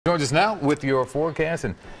joins us now with your forecast,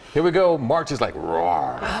 and here we go. March is like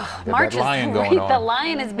roar. March that lion is going on. The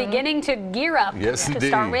lion is beginning to gear up to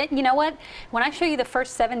start with. You know what? When I show you the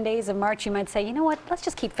first 7 days of March, you might say, you know what? Let's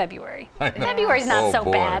just keep February. February's not so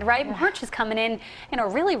bad, right? March is coming in a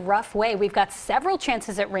really rough way. We've got several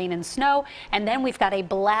chances at rain and snow, and then we've got a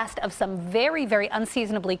blast of some very, very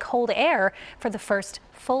unseasonably cold air for the first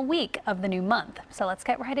full week of the new month. So let's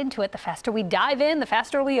get right into it. The faster we dive in, the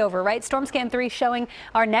faster it'll be over, right? Storm Scan 3 showing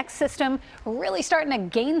our next system really starting to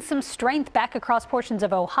gain some strength back across portions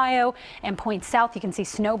of Ohio and points south. You can see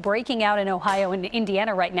snow breaking out in Ohio and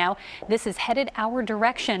Indiana right now. This is headed our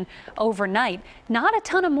direction overnight. Not a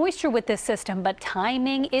ton of moisture with this system, but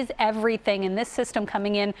timing is everything. And this system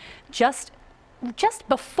coming in just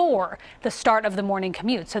before the start of the morning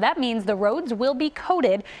commute. So that means the roads will be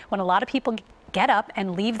coated when a lot of people get up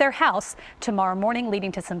and leave their house tomorrow morning, leading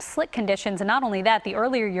to some slick conditions. And not only that, the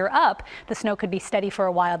earlier you're up, the snow could be steady for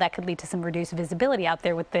a while. That could lead to some reduced visibility out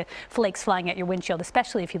there with the flakes flying at your windshield,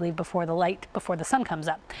 especially if you leave before the sun comes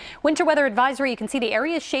up. Winter weather advisory, you can see the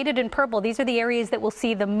areas shaded in purple. These are the areas that will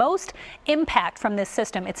see the most impact from this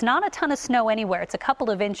system. It's not a ton of snow anywhere. It's a couple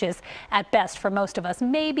of inches at best for most of us,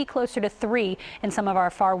 maybe closer to 3 in some of our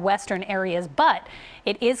far western areas, but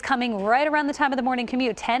it is coming right around the time of the morning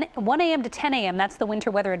commute, 1 a.m. to 10 a.m. That's the winter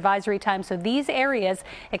weather advisory time. So these areas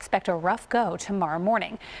expect a rough go tomorrow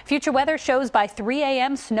morning. Future weather shows by 3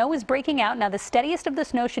 a.m. snow is breaking out. Now the steadiest of the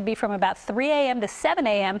snow should be from about 3 a.m. to 7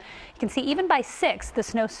 a.m. You can see even by 6 the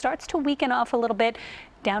snow starts to weaken off a little bit.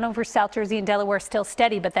 Down over South Jersey and Delaware still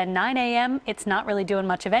steady, but then 9 a.m. it's not really doing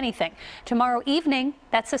much of anything. Tomorrow evening,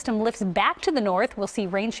 that system lifts back to the north. We'll see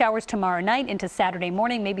rain showers tomorrow night into Saturday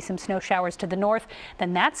morning, maybe some snow showers to the north.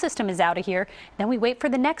 Then that system is out of here. Then we wait for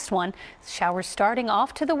the next one. Showers starting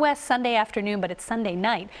off to the west Sunday afternoon, but it's Sunday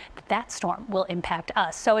night that storm will impact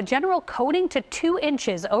us. So a general coating to 2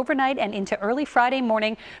 inches overnight and into early Friday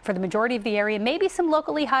morning for the majority of the area. Maybe some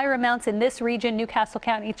locally higher amounts in this region, Newcastle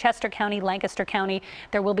County, Chester County, Lancaster County.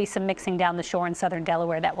 There will be some mixing down the shore in southern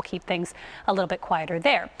Delaware that will keep things a little bit quieter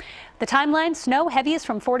there. The timeline, snow heaviest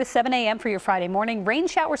from 4 to 7 a.m. for your Friday morning. Rain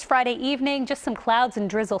showers Friday evening, just some clouds and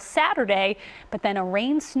drizzle Saturday, but then a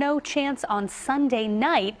rain snow chance on Sunday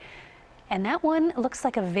night. And that one looks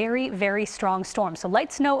like a very, very strong storm. So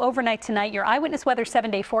light snow overnight tonight. Your Eyewitness Weather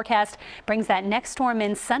 7-day forecast brings that next storm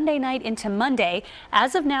in Sunday night into Monday.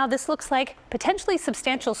 As of now, this looks like potentially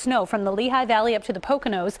substantial snow from the Lehigh Valley up to the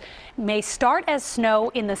Poconos. May start as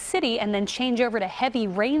snow in the city and then change over to heavy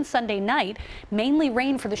rain Sunday night. Mainly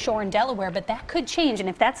rain for the shore in Delaware, but that could change. And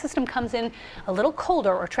if that system comes in a little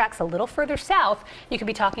colder or tracks a little further south, you could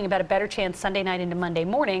be talking about a better chance Sunday night into Monday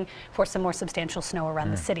morning for some more substantial snow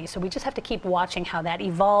around the city. So we just have to keep watching how that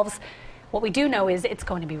evolves. What we do know is it's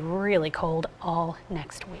going to be really cold all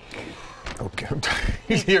next week. Okay.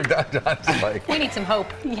 You're done. Like, we need some hope.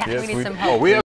 Yeah, yes, we need some hope.